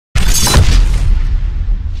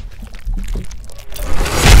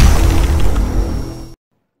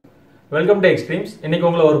Welcome to XTREMZ. இன்னைக்கு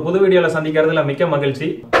உங்களை ஒரு புது வீடியோல சந்திக்கிறதுல மிக்க மகிழ்ச்சி.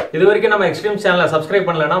 இதுவரைக்கும் நம்ம XTREMZ சேனலை சப்ஸ்கிரைப்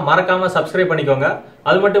பண்ணலனா மறக்காம சப்ஸ்கிரைப் பண்ணிக்கோங்க.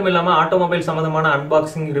 அது மட்டும் இல்லாம ஆட்டோமொபைல் சம்பந்தமான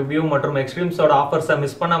அன்பாக்சிங், ரிவ்யூ மற்றும் XTREMZோட ஆஃபர்ஸை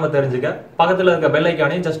மிஸ் பண்ணாம தெரிஞ்சுக்க பக்கத்துல இருக்க பெல்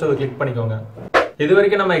ஐகானையும் ஜஸ்ட் ஒரு கிளிக் பண்ணிக்கோங்க.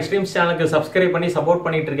 இதுவரைக்கும் நம்ம XTREMZ சேனலுக்கு சப்ஸ்கிரைப் பண்ணி சப்போர்ட்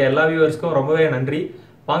பண்ணிட்டு இருக்க எல்லா வியூவர்ஸ்க்கும் ரொம்பவே நன்றி.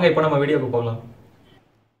 வாங்க இப்போ நம்ம வீடியோக்கு போகலாம்.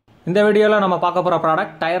 இந்த வீடியோல நம்ம பார்க்க போற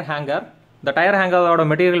ப்ராடக்ட் டயர் ஹேங்கர். இந்த டயர் ஹேங்கரோட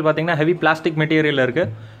மெட்டீரியல் பாத்தீங்கன்னா ஹெவி பிளாஸ்டிக் மெட்டீரியல் இருக்கு.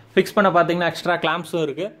 ஃபிக்ஸ் பண்ண பாத்தீங்கன்னா எக்ஸ்ட்ரா கிளாம்ப்ஸும்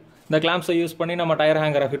இருக்கு. இந்த கிளாம்ப்ஸை யூஸ் பண்ணி நம்ம டயர்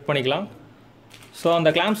ஹேங்கரை ஃபிட் பண்ணிக்கலாம். ஸோ அந்த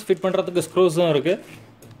கிளாம்ப்ஸ் ஃபிட் பண்ணுறதுக்கு ஸ்க்ரூஸும் இருக்குது.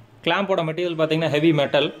 கிளாம்போட மெட்டீரியல் பார்த்தீங்கன்னா ஹெவி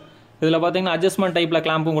மெட்டல். இதில் பார்த்தீங்கன்னா அட்ஜஸ்ட்மெண்ட் டைப்பில்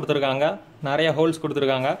கிளாம்பும் கொடுத்துருக்காங்க, நிறைய ஹோல்ஸ்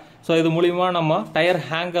கொடுத்துருக்காங்க. ஸோ இது மூலிமா நம்ம டயர்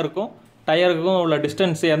ஹேங்கருக்கும் டயருக்கும் உள்ள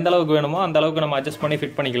டிஸ்டன்ஸ் எந்த அளவுக்கு வேணுமோ அந்த அளவுக்கு நம்ம அட்ஜஸ்ட் பண்ணி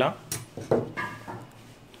ஃபிட் பண்ணிக்கலாம்.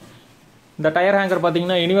 இந்த டயர் ஹேங்கர்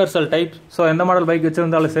பார்த்தீங்கன்னா யூனிவர்சல் டைப். ஸோ எந்த மாடல் பைக்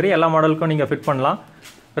வச்சுருந்தாலும் சரி எல்லா மாடலுக்கும் நீங்கள் ஃபிட் பண்ணலாம்.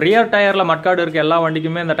 ரியர் டயரில் மட்கார்டு இருக்க எல்லா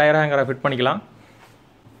வண்டிக்குமே இந்த டயர் ஹேங்கரை ஃபிட் பண்ணிக்கலாம்.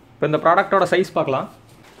 இப்போ இந்த ப்ராடக்டோட சைஸ் பார்க்கலாம்.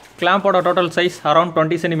 கிளாம்போட டோட்டல் சைஸ் அரௌண்ட்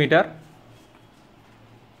 20 சென்டிமீட்டர்.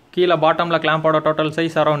 கீழே பாட்டமில் கிளாம்போட total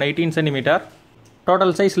size around 18 centimetre.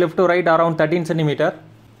 Total size left to right around 13 centimetre.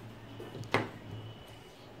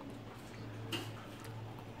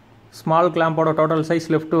 Small கிளாம்போட total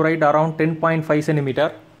size left to right around 10.5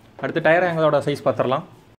 centimetre. அடுத்து டயர் ஹேங்கரோட சைஸ் பார்த்துடலாம்.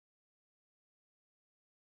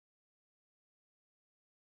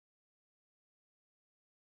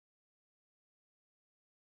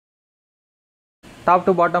 டாப்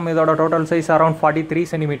டு பாட்டம் இதோட டோட்டல் சைஸ் அரௌண்ட் 43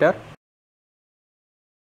 சென்டிமீட்டர்.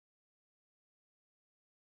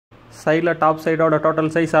 சைடில் top சைடோட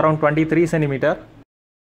total size around 23 centimetre.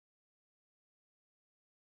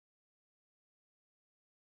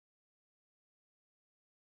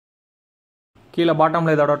 கீழே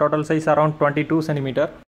பாட்டமில் இதோட total size around 22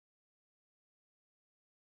 centimetre.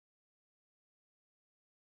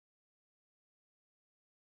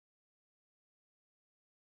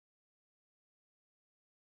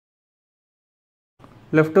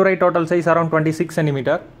 Left to right total size around 26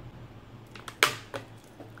 centimeter.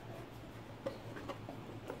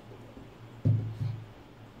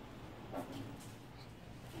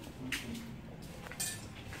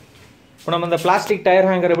 இப்போ நம்ம இந்த பிளாஸ்டிக் டயர்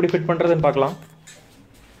ஹேங்கர் எப்படி ஃபிட் பண்ணுறதுன்னு பார்க்கலாம்.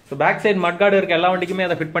 ஸோ பேக் சைட் மட்கார்டு இருக்க எல்லா வண்டிக்குமே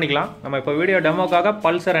அதை ஃபிட் பண்ணிக்கலாம். நம்ம இப்போ வீடியோ டெமோக்காக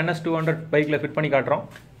பல்சர் NS 200 பைக்கில் ஃபிட் பண்ணி காட்டுறோம்.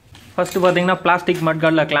 ஃபஸ்ட்டு பார்த்தீங்கன்னா பிளாஸ்டிக்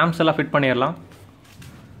மட்கார்டில் கிளாம்ப்ஸ் எல்லாம் ஃபிட் பண்ணிடலாம்.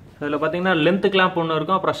 இதில் பார்த்தீங்கன்னா லென்த் கிளாம்ப் ஒன்று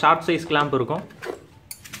இருக்கும், அப்புறம் ஷார்ட் சைஸ் கிளாம்ப் இருக்கும்.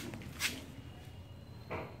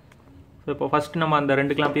 ஸோ இப்போ ஃபஸ்ட்டு நம்ம அந்த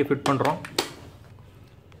ரெண்டு கிளாம்பையும் ஃபிட் பண்ணுறோம்.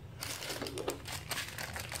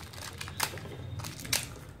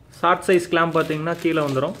 ஷார்ட் சைஸ் கிளாம்ப் பார்த்தீங்கன்னா கீழே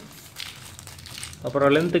வந்துடும்,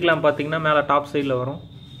 அப்புறம் லென்த் கிளாம்ப் பார்த்தீங்கன்னா மேலே டாப் சைடில் வரும்.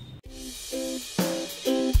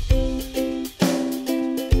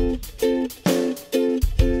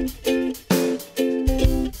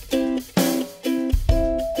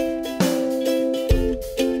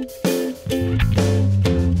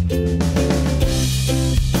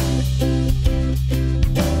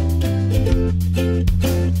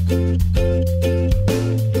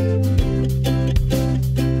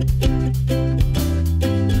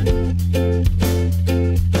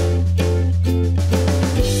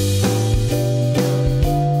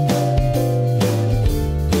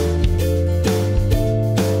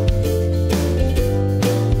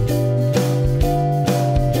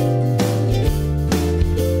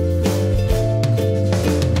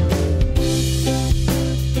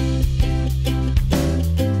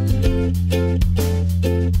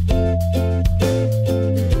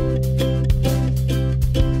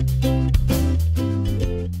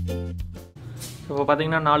 இப்போ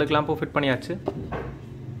பார்த்தீங்கன்னா 4 கிளாம்பும் ஃபிட் பண்ணியாச்சு.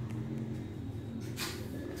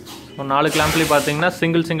 ஸோ 4 கிளாம்ப்லேயும் பார்த்தீங்கன்னா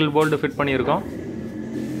சிங்கிள் போல்டு ஃபிட் பண்ணியிருக்கோம்.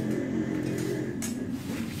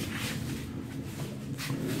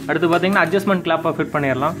 அடுத்து பார்த்தீங்கன்னா அட்ஜஸ்ட்மெண்ட் கிளாப்பை ஃபிட்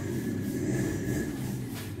பண்ணிடலாம்.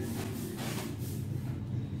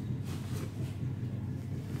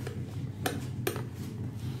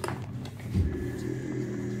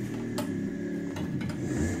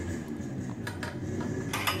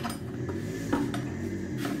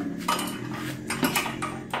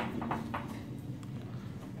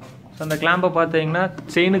 ஸோ அந்த கிளாம்பை பார்த்தீங்கன்னா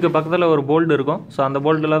செயினுக்கு பக்கத்தில் ஒரு போல்டு இருக்கும். ஸோ அந்த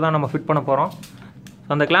போல்டில் தான் நம்ம ஃபிட் பண்ண போகிறோம். ஸோ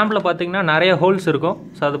அந்த கிளாம்பில் பார்த்தீங்கன்னா நிறைய ஹோல்ஸ் இருக்கும்.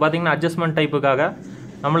 ஸோ அது பார்த்தீங்கன்னா அட்ஜஸ்ட்மெண்ட் டைப்புக்காக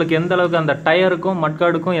நம்மளுக்கு எந்த அளவுக்கு அந்த டயருக்கும்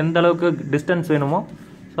மட்கார்டுக்கும் எந்த அளவுக்கு டிஸ்டன்ஸ் வேணுமோ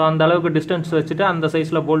ஸோ அந்த அளவுக்கு டிஸ்டன்ஸ் வச்சுட்டு அந்த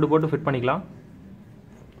சைஸில் போல்டு போட்டு ஃபிட் பண்ணிக்கலாம்.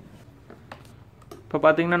 இப்போ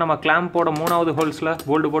பார்த்தீங்கன்னா நம்ம கிளாம்போட 3வது ஹோல்ஸில்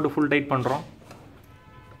போல்டு போட்டு ஃபுல் டைட் பண்ணுறோம்.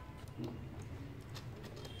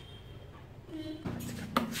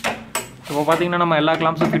 இப்போ பார்த்தீங்கன்னா நம்ம எல்லா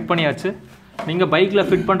கிளாம்ஸும் ஃபிட் பண்ணியாச்சு. நீங்கள் பைக்கில்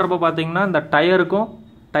ஃபிட் பண்ணுறப்போ பார்த்தீங்கன்னா இந்த டயருக்கும்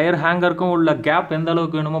டயர் ஹேங்கருக்கும் உள்ள கேப் எந்த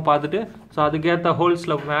அளவுக்கு வேணுமோ பார்த்துட்டு ஸோ அதுக்கேற்ற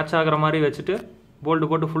ஹோல்ஸில் மேட்ச் ஆகிற மாதிரி வச்சுட்டு போல்ட்டு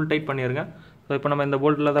போட்டு ஃபுல் டைட் பண்ணிடுங்க. ஸோ இப்போ நம்ம இந்த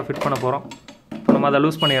போல்ட்டில் தான் ஃபிட் பண்ண போகிறோம். இப்போ நம்ம அதை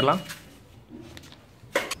லூஸ் பண்ணிடலாம்.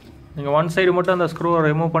 நீங்கள் ஒன் சைடு மட்டும் அந்த ஸ்க்ரூவை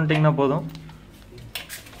ரிமூவ் பண்ணிட்டீங்கன்னா போதும்.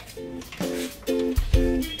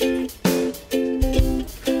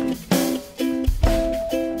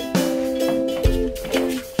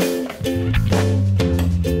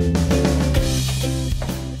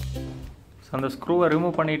 அந்த ஸ்க்ரூவை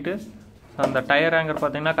ரிமூவ் பண்ணிவிட்டு அந்த டயர் ஹேங்கர்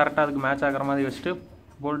பார்த்தீங்கன்னா கரெக்டாக அதுக்கு மேட்ச் ஆகிற மாதிரி வச்சுட்டு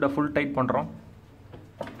போல்ட்டை ஃபுல் டைட் பண்ணுறோம்.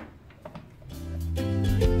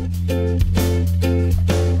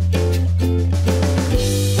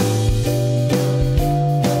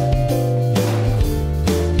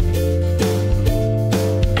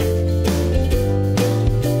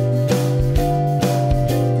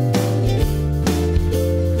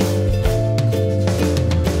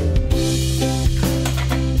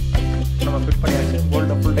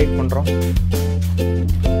 பண்ணுறோம்.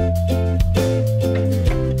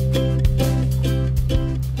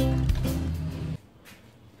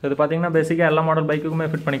 இது பார்த்தீங்கன்னா பேசிக்காக எல்லா மாடல் பைக்குக்குமே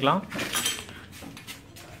ஃபிட் பண்ணிக்கலாம்.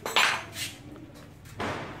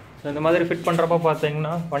 இந்த மாதிரி ஃபிட் பண்ணுறப்ப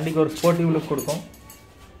பார்த்தீங்கன்னா வண்டிக்கு ஒரு ஸ்போர்ட்டிவ் லுக் கொடுக்கும்.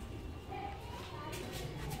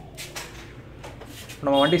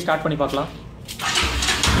 நம்ம வண்டி ஸ்டார்ட் பண்ணி பார்க்கலாம்.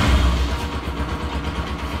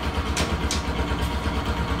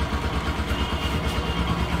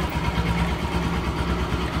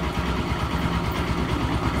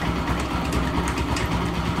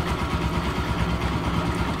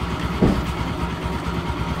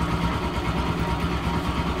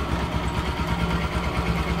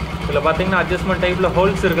 இதில் பார்த்தீங்கன்னா அட்ஜஸ்ட்மெண்ட் டைப்பில்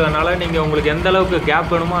ஹோல்ஸ் இருக்கிறதுனால நீங்கள் உங்களுக்கு எந்த அளவுக்கு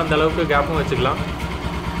கேப் வேணுமோ அந்த அளவுக்கு கேப்பும் வச்சுக்கலாம்.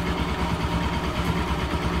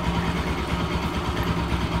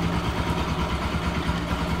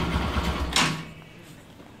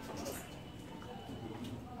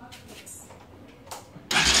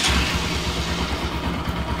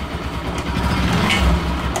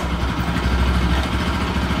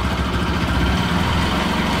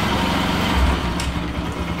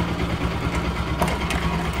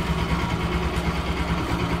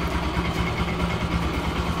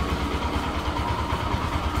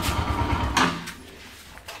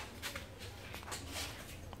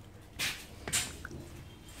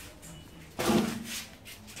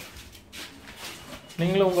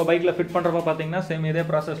 நீங்களும் உங்கள் பைக்கில் ஃபிட் பண்ணுறப்ப பார்த்தீங்கன்னா சேம் இதே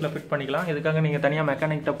ப்ராசஸில் ஃபிட் பண்ணிக்கலாம். இதுக்காக நீங்கள் தனியாக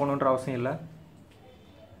மெக்கானிக்கிட்ட போகணுன்ற அவசியம் இல்லை.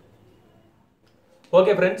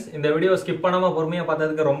 ஓகே ஃப்ரெண்ட்ஸ், இந்த வீடியோ ஸ்கிப் பண்ணாமல் பொறுமையாக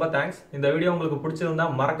பார்த்ததுக்கு ரொம்ப தேங்க்ஸ். இந்த வீடியோ உங்களுக்கு பிடிச்சிருந்தா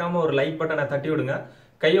மறக்காமல் ஒரு லைக் பட்டனை தட்டி விடுங்க.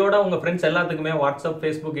 கையோட உங்கள் ஃப்ரெண்ட்ஸ் எல்லாத்துக்குமே வாட்ஸ்அப்,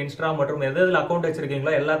 ஃபேஸ்புக், இன்ஸ்டா மற்றும் எதில் அக்கௌண்ட்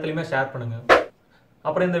வச்சிருக்கீங்களோ எல்லாத்துலேயுமே ஷேர் பண்ணுங்கள்.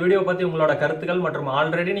 அப்புறம் இந்த வீடியோ பற்றி உங்களோட கருத்துக்கள் மற்றும்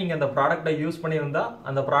ஆல்ரெடி நீங்கள் இந்த ப்ராடக்ட்டை யூஸ் பண்ணியிருந்தா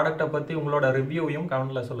அந்த ப்ராடக்ட்டை பற்றி உங்களோட ரிவ்யூவையும்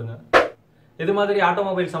கமெண்ட்டில் சொல்லுங்கள். இது மாதிரி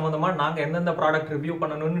ஆட்டோமொபைல் சம்மந்தமாக நாங்கள் எந்தெந்த ப்ராடக்ட் ரிவ்யூ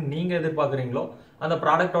பண்ணணும்னு நீங்கள் எதிர்பார்க்குறீங்களோ அந்த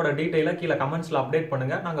ப்ராடக்ட்டோட டீட்டெயிலை கீழே கமெண்ட்ஸில் அப்டேட்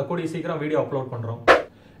பண்ணுங்கள். நாங்கள் கூடிய சீக்கிரம் வீடியோ அப்லோட் பண்ணுறோம்.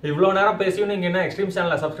 இவ்வளோ நேரம் பேசியும் நீங்கள் என்ன எக்ஸ்ட்ரீம்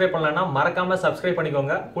சேனலை சப்ஸ்கிரைப் பண்ணலன்னா மறக்காமல் சப்ஸ்கிரைப்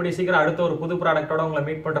பண்ணிக்கோங்க. கூடிய சீக்கிரம் அடுத்த ஒரு புது ப்ராடக்ட்டோட உங்களை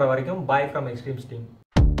மீட் பண்ணுற வரைக்கும் பாய் ஃப்ரம் எக்ஸ்ட்ரீம்ஸ் டீம்.